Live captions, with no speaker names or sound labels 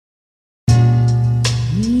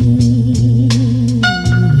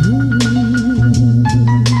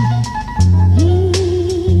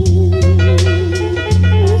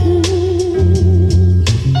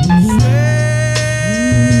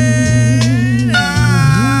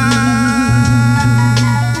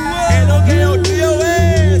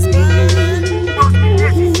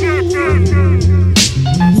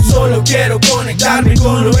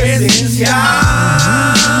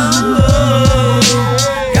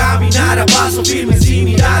paso firme sin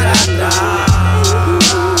mirar atrás.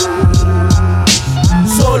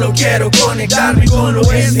 Solo quiero conectarme con lo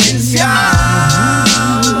esencial.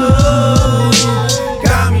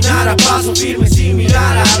 Caminar a paso firme sin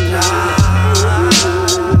mirar atrás.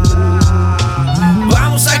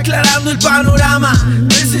 Vamos aclarando el panorama.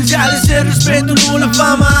 Lo esencial es el respeto, no la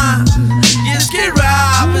fama. Y es que el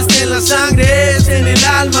rap está en la sangre, está en el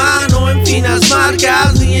alma, no en finas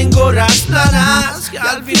marcas ni en gorras planas, que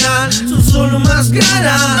al final son solo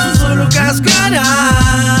máscaras, son solo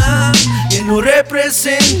cáscaras que no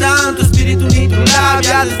representan tu espíritu ni tu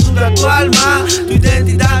labia. Desnuda tu alma, tu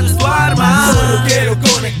identidad es tu arma. Solo quiero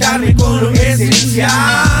conectarme con lo esencial.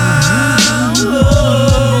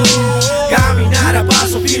 Caminar a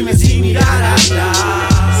paso firme sin mirar atrás.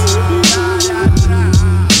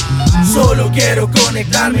 Solo quiero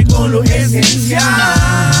conectarme con lo esencial.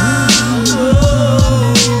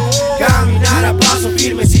 Caminar a paso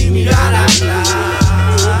firme sin mirar atrás.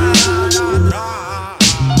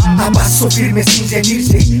 A paso firme sin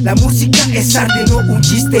rendirse, la música es arte, no un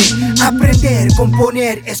chiste. Aprender,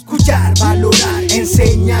 componer, escuchar, valorar,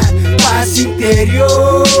 enseñar, paz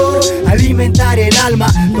interior, alimentar el alma,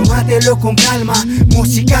 tómatelo con calma.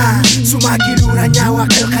 Música, sumakilura ñawa,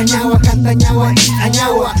 kalkañawa, cantañawa,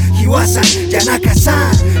 istañawa, hiwasa,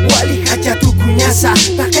 yanakasan, walihacha tu cuñaza,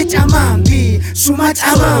 takechamambi,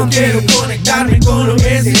 sumachamambi. Quiero conectarme con lo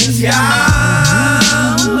esencial.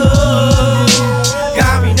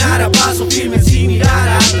 Caminar a paso firme sin mirar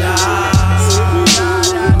atrás.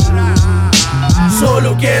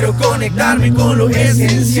 Solo quiero conectarme con lo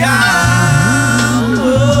esencial.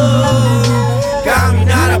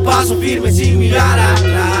 Caminar a paso firme sin mirar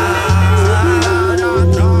atrás.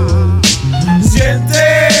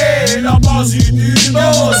 Siente lo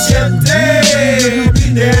positivo, siente mi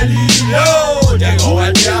delirio. Llegó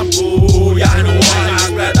el tiempo, ya no hay más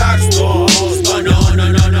pretextos.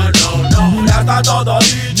 Ya está todo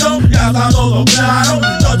dicho, ya está todo claro.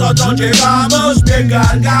 Nosotros llegamos bien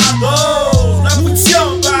cargados. La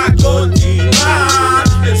función va a continuar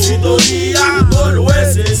en sintonía con lo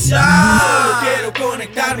esencial. Solo quiero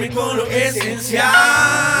conectarme con lo esencial.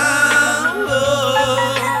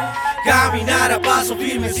 Caminar a paso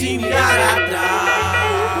firme sin mirar atrás.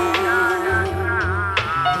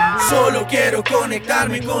 Solo quiero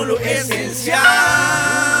conectarme con lo esencial.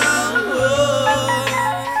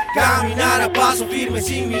 Caminar a paso firme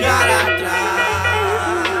sin mirar atrás.